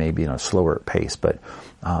 some of you may be in a slower pace, but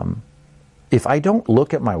if I don't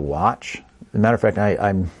look at my watch, as a matter of fact,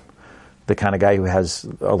 I'm the kind of guy who has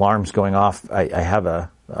alarms going off. I have a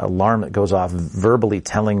alarm that goes off verbally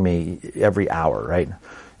telling me every hour, right?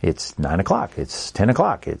 It's 9 o'clock, it's 10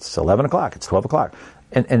 o'clock, it's 11 o'clock, it's 12 o'clock.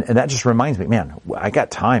 And that just reminds me, man, I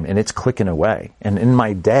got time and it's clicking away. And in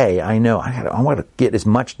my day, I know I want to get as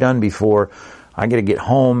much done before I got to get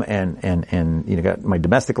home and got my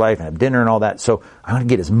domestic life and have dinner and all that. So I want to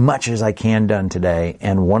get as much as I can done today.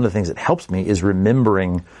 And one of the things that helps me is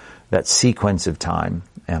remembering that sequence of time.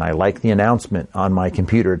 And I like the announcement on my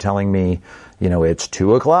computer telling me, it's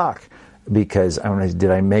 2:00, because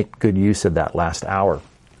did I make good use of that last hour?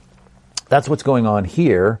 That's what's going on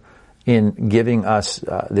here in giving us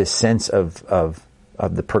this sense of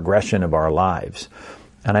the progression of our lives.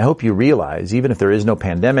 And I hope you realize, even if there is no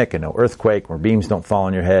pandemic and no earthquake where beams don't fall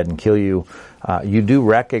on your head and kill you, you do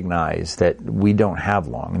recognize that we don't have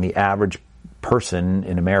long. And the average person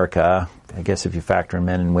in America, I guess if you factor in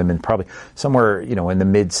men and women, probably somewhere, in the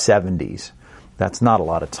mid-70s. That's not a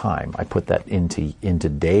lot of time. I put that into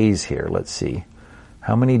days here. Let's see.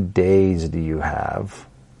 How many days do you have?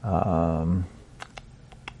 I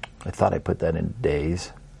thought I put that in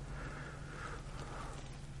days.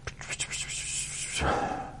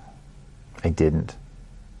 I didn't.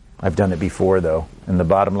 I've done it before, though. And the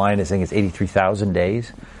bottom line is, I think it's 83,000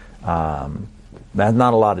 days. That's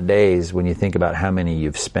not a lot of days when you think about how many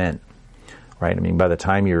you've spent, right? I mean, by the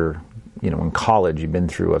time you're, in college, you've been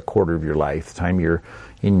through a quarter of your life. The time you're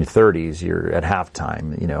in your 30s, you're at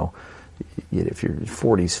halftime. If you're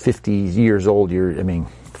 40s, 50 years old,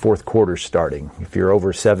 fourth quarter's starting. If you're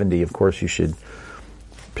over 70, of course, you should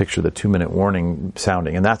picture the 2-minute warning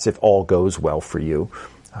sounding. And that's if all goes well for you.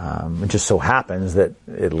 It just so happens that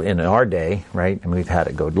in our day, right, and we've had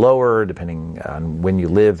it go lower depending on when you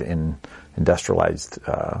live in industrialized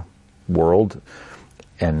world.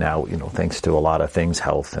 And now, thanks to a lot of things,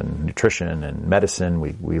 health and nutrition and medicine,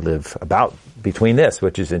 we live about between this,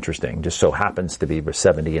 which is interesting. Just so happens to be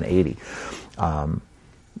 70 and 80.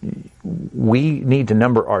 We need to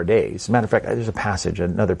number our days. As a matter of fact, there's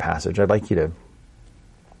another passage I'd like you to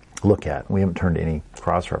look at. We haven't turned to any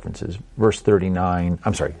cross references.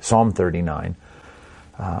 Psalm 39.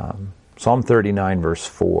 Psalm 39, verse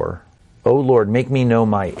 4. O Lord, make me know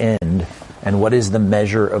my end, and what is the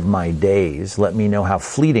measure of my days. Let me know how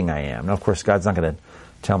fleeting I am. Now, of course, God's not going to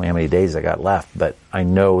tell me how many days I got left, but I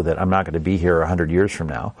know that I'm not going to be here 100 years from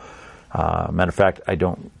now. Matter of fact, I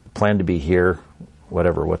don't plan to be here,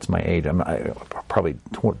 what's my age? Probably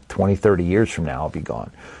 20, 30 years from now, I'll be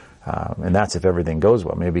gone. And that's if everything goes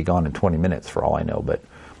well. Maybe gone in 20 minutes for all I know. But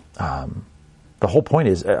the whole point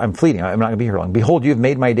is, I'm fleeting. I'm not going to be here long. Behold, you have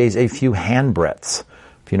made my days a few handbreadths.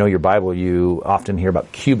 If you know your Bible, you often hear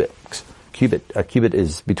about cubits. A cubit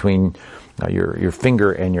is between your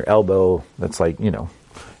finger and your elbow. That's like,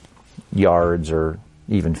 yards or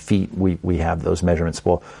even feet. We have those measurements.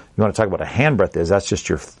 Well, you want to talk about a handbreadth that's just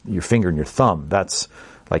your finger and your thumb. That's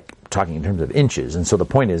like talking in terms of inches. And so the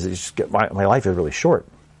point is my life is really short.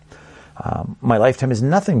 My lifetime is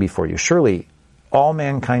nothing before you. Surely all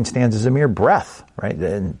mankind stands as a mere breath, right?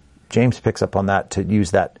 And James picks up on that to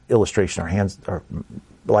use that illustration. Our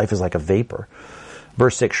life is like a vapor.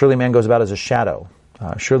 Verse 6, surely man goes about as a shadow.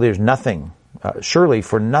 Surely there's nothing. Surely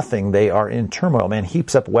for nothing they are in turmoil. Man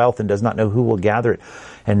heaps up wealth and does not know who will gather it.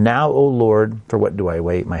 And now, O Lord, for what do I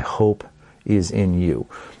wait? My hope is in you.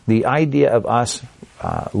 The idea of us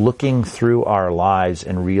looking through our lives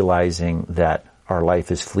and realizing that our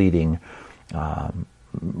life is fleeting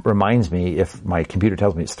reminds me, if my computer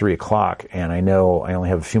tells me it's 3:00 and I know I only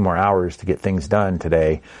have a few more hours to get things done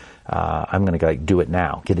today, I'm going to do it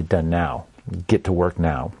now, get it done now, get to work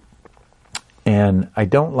now. And I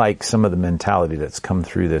don't like some of the mentality that's come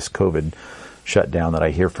through this COVID shutdown that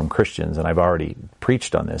I hear from Christians, and I've already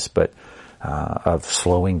preached on this, but of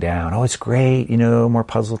slowing down. Oh, it's great, more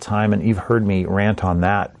puzzle time. And you've heard me rant on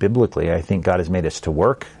that biblically. I think God has made us to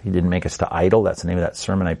work. He didn't make us to idle. That's the name of that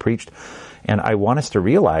sermon I preached. And I want us to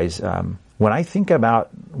realize, when I think about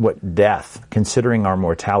what death, considering our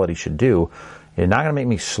mortality, should do, it's not going to make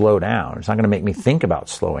me slow down. It's not going to make me think about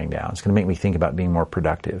slowing down. It's going to make me think about being more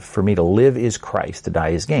productive. For me, to live is Christ, to die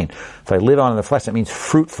is gain. If I live on in the flesh, that means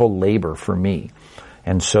fruitful labor for me.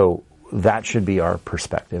 And so that should be our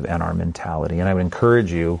perspective and our mentality. And I would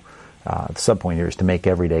encourage you, the subpoint here is to make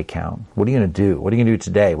every day count. What are you going to do? What are you going to do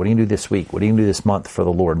today? What are you going to do this week? What are you going to do this month for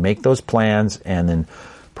the Lord? Make those plans and then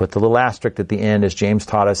put the little asterisk at the end, as James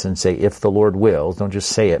taught us, and say, if the Lord wills. Don't just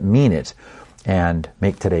say it, mean it, and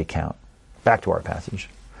make today count. Back to our passage.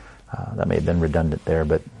 That may have been redundant there,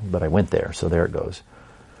 but I went there, so there it goes.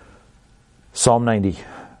 Psalm 90.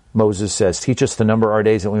 Moses says, teach us to number our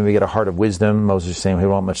days that we may get a heart of wisdom. Moses is saying, we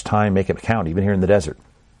don't want much time, make it count, even here in the desert.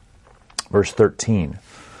 Verse 13.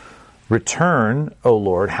 Return, O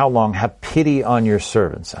Lord, how long? Have pity on your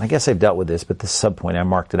servants. I guess I've dealt with this, but this subpoint, I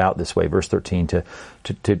marked it out this way. Verse 13, to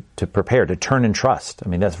prepare, to turn and trust. I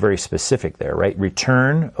mean, that's very specific there, right?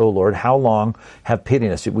 Return, O Lord, how long? Have pity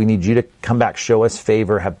on us. We need you to come back, show us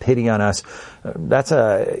favor, have pity on us. That's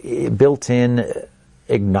a built-in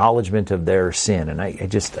acknowledgement of their sin. And I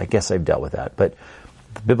guess I've dealt with that. But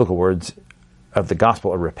the biblical words of the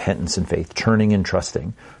gospel are repentance and faith, turning and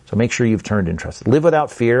trusting. So make sure you've turned and trusted. Live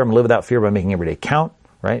without fear. I'm going to live without fear by making every day count,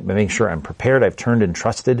 right? By making sure I'm prepared, I've turned and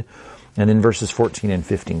trusted. And then verses 14 and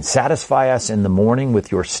 15. Satisfy us in the morning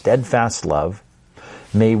with your steadfast love.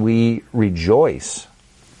 May we rejoice.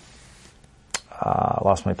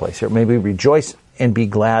 Lost my place here. May we rejoice and be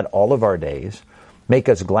glad all of our days. Make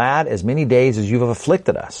us glad as many days as you have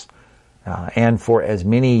afflicted us. And for as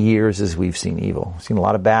many years as we've seen evil. Seen a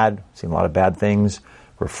lot of bad, seen a lot of bad things.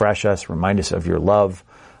 Refresh us, remind us of your love.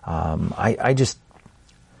 I just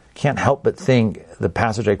can't help but think the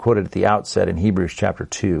passage I quoted at the outset in Hebrews chapter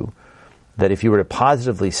 2, that if you were to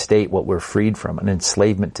positively state what we're freed from, an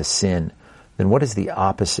enslavement to sin, then what is the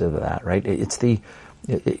opposite of that, right? It's the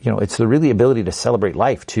really ability to celebrate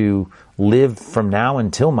life, to live from now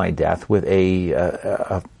until my death with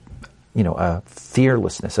a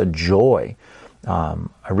fearlessness, a joy. I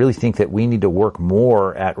really think that we need to work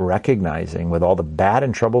more at recognizing, with all the bad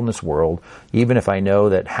and trouble in this world, even if I know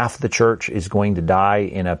that half the church is going to die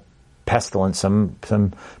in a pestilence, some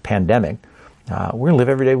pandemic, we're going to live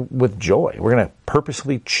every day with joy. We're going to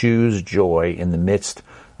purposely choose joy in the midst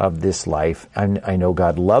of this life. I know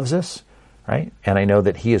God loves us, right? And I know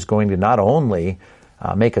that He is going to not only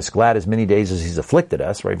make us glad as many days as He's afflicted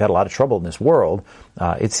us, right? We've had a lot of trouble in this world.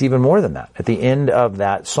 It's even more than that. At the end of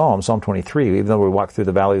that Psalm 23, even though we walk through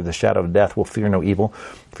the valley of the shadow of death, we'll fear no evil,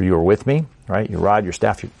 for you are with me, right? Your rod, your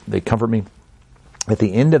staff, they comfort me. At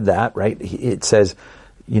the end of that, right, it says,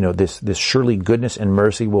 this surely goodness and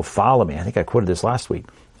mercy will follow me. I think I quoted this last week.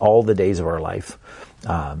 All the days of our life.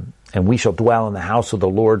 And we shall dwell in the house of the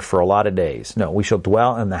Lord for a lot of days. No, we shall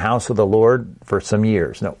dwell in the house of the Lord for some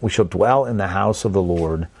years. No, we shall dwell in the house of the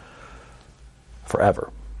Lord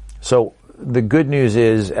forever. So the good news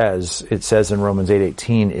is, as it says in Romans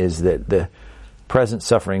 8:18, is that the present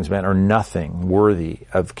sufferings, man, are nothing worthy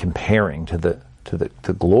of comparing to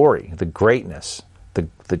the glory, the greatness, the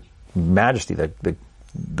majesty,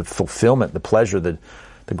 the fulfillment, the pleasure, the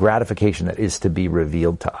gratification that is to be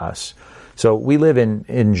revealed to us. So we live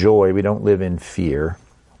in joy. We don't live in fear.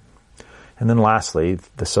 And then lastly,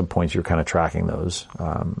 the subpoints, you're kind of tracking those.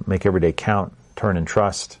 Make every day count, turn and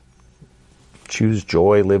trust, choose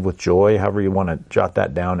joy, live with joy, however you want to jot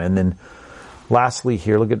that down. And then lastly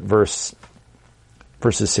here, look at verses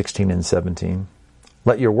 16 and 17.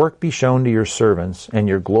 Let your work be shown to your servants and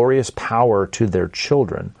your glorious power to their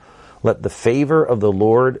children. Let the favor of the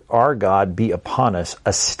Lord our God be upon us.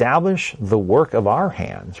 Establish the work of our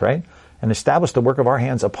hands, right? And establish the work of our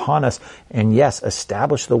hands upon us. And yes,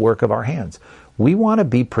 establish the work of our hands. We want to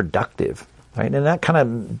be productive, right? And that kind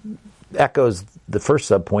of echoes the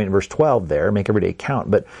first subpoint in verse 12 there, make every day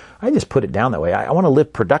count. But I just put it down that way. I want to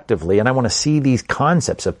live productively, and I want to see these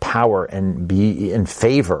concepts of power and be in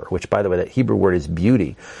favor, which, by the way, that Hebrew word is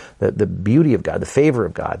beauty. The beauty of God, the favor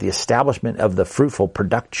of God, the establishment of the fruitful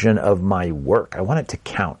production of my work. I want it to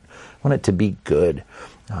count. I want it to be good.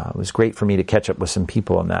 It was great for me to catch up with some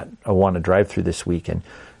people on that I want to drive through this week. And,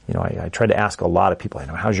 I tried to ask a lot of people,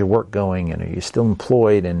 how's your work going? And are you still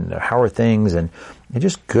employed? And how are things? And it's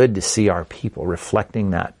just good to see our people reflecting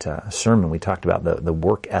that sermon. We talked about the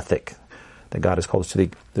work ethic that God has called us to.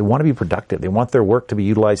 They want to be productive. They want their work to be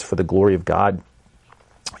utilized for the glory of God.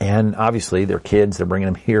 And obviously their kids, they're bringing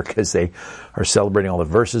them here because they are celebrating all the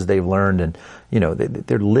verses they've learned. And,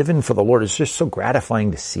 they're living for the Lord. It's just so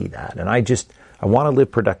gratifying to see that. And I want to live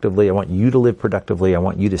productively. I want you to live productively. I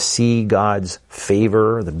want you to see God's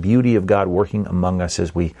favor, the beauty of God working among us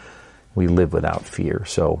as we live without fear.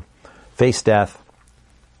 So face death,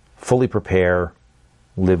 fully prepare,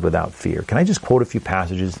 live without fear. Can I just quote a few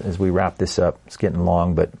passages as we wrap this up? It's getting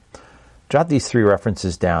long, but jot these three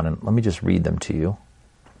references down and let me just read them to you.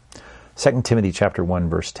 2 Timothy chapter 1,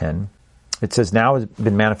 verse 10. It says, now has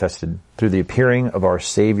been manifested through the appearing of our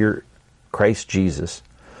Savior, Christ Jesus,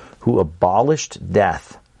 who abolished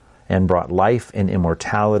death and brought life and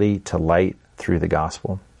immortality to light through the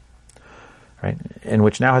gospel. Right? And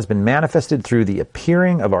which now has been manifested through the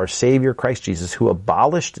appearing of our Savior, Christ Jesus, who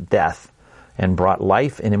abolished death and brought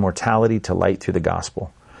life and immortality to light through the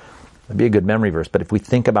gospel. That'd be a good memory verse, but if we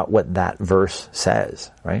think about what that verse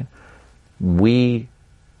says, right? We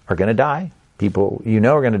are going to die. People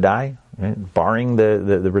are going to die, right? Barring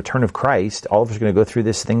the return of Christ. All of us are going to go through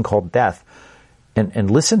this thing called death.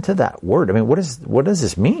 And listen to that word. I mean, what does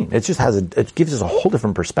this mean? It just it gives us a whole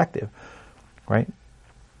different perspective, right?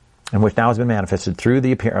 And which now has been manifested through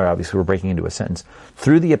the appearing, obviously we're breaking into a sentence,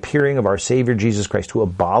 through the appearing of our Savior Jesus Christ, who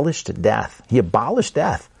abolished death. He abolished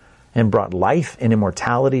death and brought life and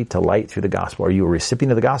immortality to light through the gospel. Are you a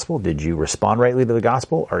recipient of the gospel? Did you respond rightly to the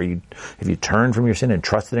gospel? Have you turned from your sin and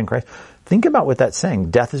trusted in Christ? Think about what that's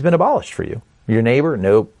saying. Death has been abolished for you. Your neighbor?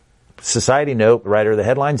 Nope. Society? Nope. Writer of the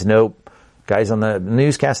headlines? Nope. Guys on the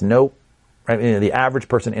newscast? Nope. Right? The average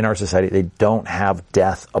person in our society, they don't have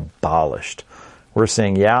death abolished. We're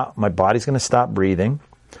saying, yeah, my body's going to stop breathing,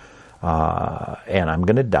 and I'm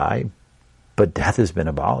going to die, but death has been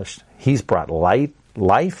abolished. He's brought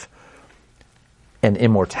life and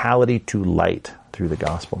immortality to light through the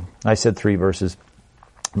gospel. I said 3 verses.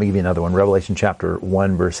 Let me give you another one. Revelation chapter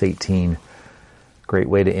 1, verse 18. Great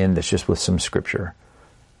way to end this, just with some scripture.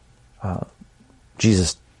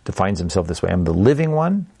 Jesus defines himself this way. I'm the living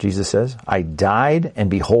one, Jesus says. I died, and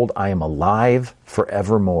behold, I am alive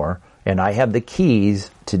forevermore, and I have the keys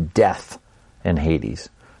to death and Hades.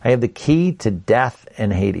 I have the key to death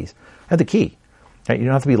and Hades. I have the key. Right? You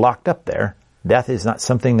don't have to be locked up there. Death is not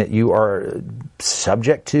something that you are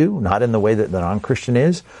subject to, not in the way that the non-Christian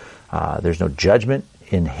is. There's no judgment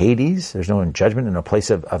in Hades. There's no judgment in a place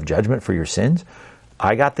of judgment for your sins.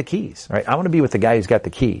 I got the keys, right? I want to be with the guy who's got the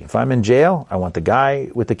key. If I'm in jail, I want the guy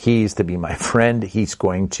with the keys to be my friend. He's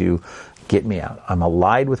going to get me out. I'm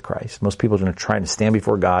allied with Christ. Most people are going to try to stand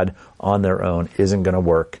before God on their own. Isn't going to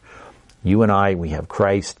work. You and I, we have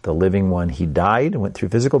Christ, the living one. He died, went through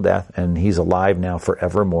physical death, and he's alive now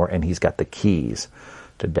forevermore, and he's got the keys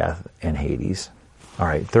to death and Hades. All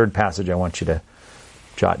right, third passage I want you to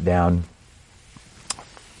jot down.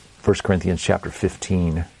 1 Corinthians chapter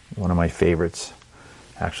 15, one of my favorites.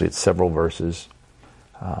 Actually, it's several verses.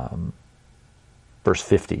 Verse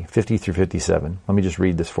 50 through 57. Let me just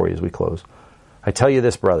read this for you as we close. I tell you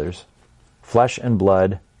this, brothers, flesh and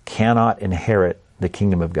blood cannot inherit the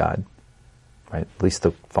kingdom of God. Right? At least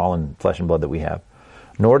the fallen flesh and blood that we have.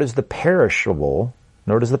 Nor does the perishable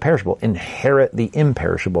inherit the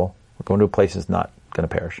imperishable. We're going to a place that's not going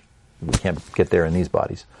to perish. We can't get there in these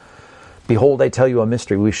bodies. Behold, I tell you a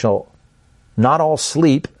mystery. We shall not all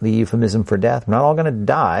sleep, the euphemism for death. We're not all going to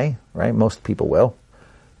die, right? Most people will.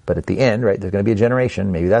 But at the end, right, there's going to be a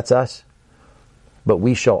generation. Maybe that's us. But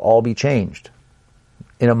we shall all be changed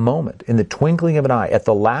in a moment, in the twinkling of an eye, at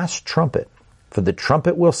the last trumpet. For the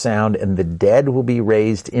trumpet will sound, and the dead will be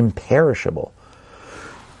raised imperishable.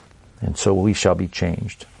 And so we shall be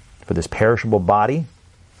changed. For this perishable body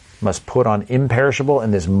must put on imperishable,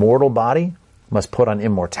 and this mortal body must put on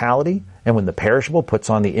immortality. And when the perishable puts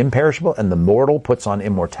on the imperishable, and the mortal puts on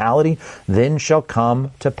immortality, then shall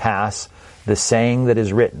come to pass the saying that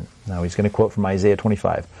is written. Now he's going to quote from Isaiah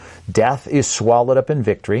 25. Death is swallowed up in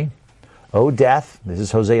victory. O death, this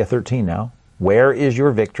is Hosea 13 now. Where is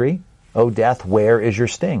your victory? O death, where is your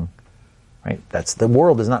sting? Right? The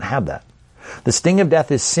world does not have that. The sting of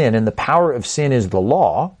death is sin, and the power of sin is the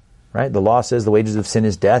law. Right? The law says the wages of sin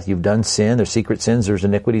is death. You've done sin. There's secret sins. There's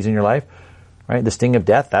iniquities in your life. Right? The sting of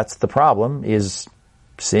death, that's the problem, is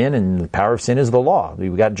sin, and the power of sin is the law.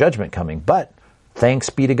 We've got judgment coming. But thanks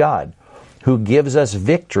be to God, who gives us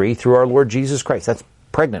victory through our Lord Jesus Christ. That's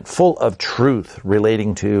pregnant, full of truth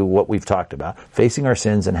relating to what we've talked about, facing our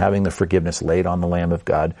sins and having the forgiveness laid on the Lamb of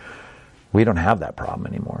God. We don't have that problem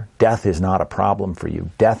anymore. Death is not a problem for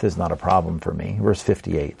you. Death is not a problem for me. Verse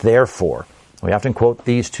 58. Therefore, we often quote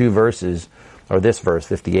these two verses, or this verse,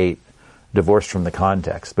 58, divorced from the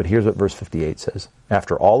context. But here's what verse 58 says.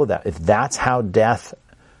 After all of that, if that's how death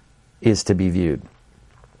is to be viewed.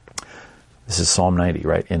 This is Psalm 90,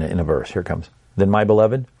 right? In a verse. Here it comes. Then my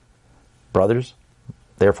beloved brothers,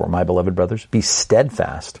 therefore my beloved brothers, be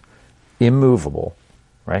steadfast, immovable,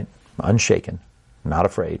 right? Unshaken, not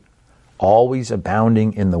afraid, always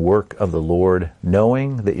abounding in the work of the Lord,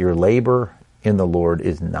 knowing that your labor in the Lord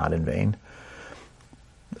is not in vain.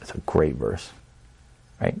 That's a great verse,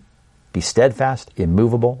 right? Be steadfast,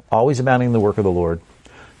 immovable, always abounding in the work of the Lord,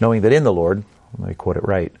 knowing that in the Lord, let me quote it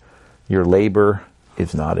right, your labor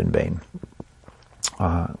is not in vain.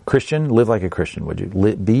 Christian, live like a Christian, would you?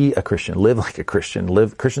 Be a Christian. Live like a Christian.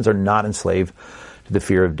 Christians are not enslaved to the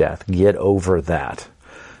fear of death. Get over that.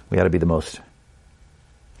 We got to be the most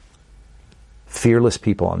fearless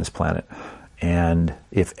people on this planet. And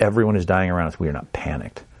if everyone is dying around us, we are not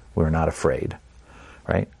panicked. We're not afraid,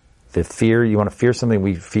 right? The fear, you want to fear something,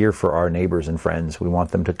 we fear for our neighbors and friends. We want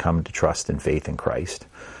them to come to trust and faith in Christ.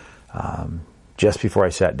 Just before I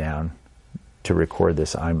sat down to record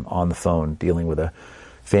this, I'm on the phone dealing with a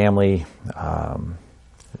family.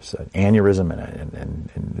 There's an aneurysm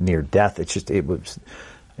and near death. It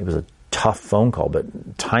was a tough phone call,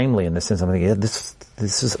 but timely in the sense I'm thinking, yeah, this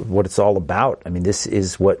is what it's all about. I mean, this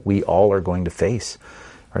is what we all are going to face.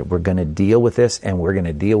 Right? We're going to deal with this, and we're going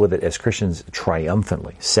to deal with it as Christians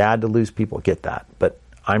triumphantly. Sad to lose people, get that. But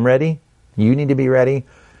I'm ready. You need to be ready.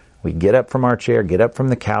 We get up from our chair, get up from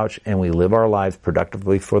the couch, and we live our lives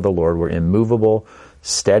productively for the Lord. We're immovable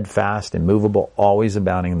steadfast, immovable, always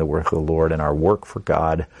abounding in the work of the Lord, and our work for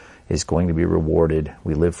God is going to be rewarded.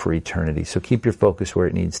 We live for eternity. So keep your focus where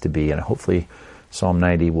it needs to be, and hopefully Psalm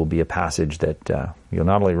 90 will be a passage that you'll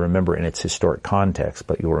not only remember in its historic context,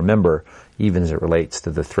 but you'll remember even as it relates to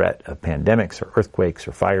the threat of pandemics or earthquakes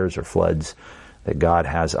or fires or floods, that God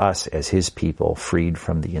has us as His people freed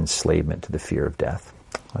from the enslavement to the fear of death.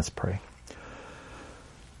 Let's pray.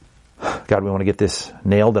 God, we want to get this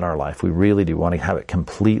nailed in our life. We really do want to have it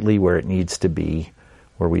completely where it needs to be,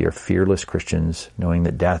 where we are fearless Christians, knowing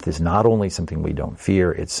that death is not only something we don't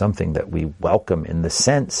fear, it's something that we welcome in the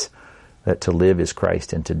sense that to live is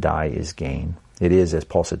Christ and to die is gain. It is, as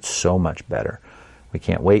Paul said, so much better. We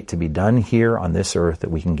can't wait to be done here on this earth,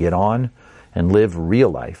 that we can get on and live real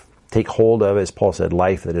life. Take hold of, as Paul said,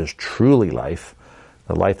 life that is truly life,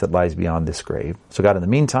 the life that lies beyond this grave. So God, in the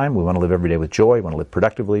meantime, we want to live every day with joy, we want to live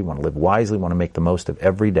productively, we want to live wisely, we want to make the most of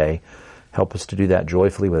every day. Help us to do that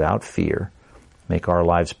joyfully without fear. Make our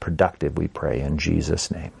lives productive, we pray, in Jesus'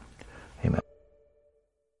 name.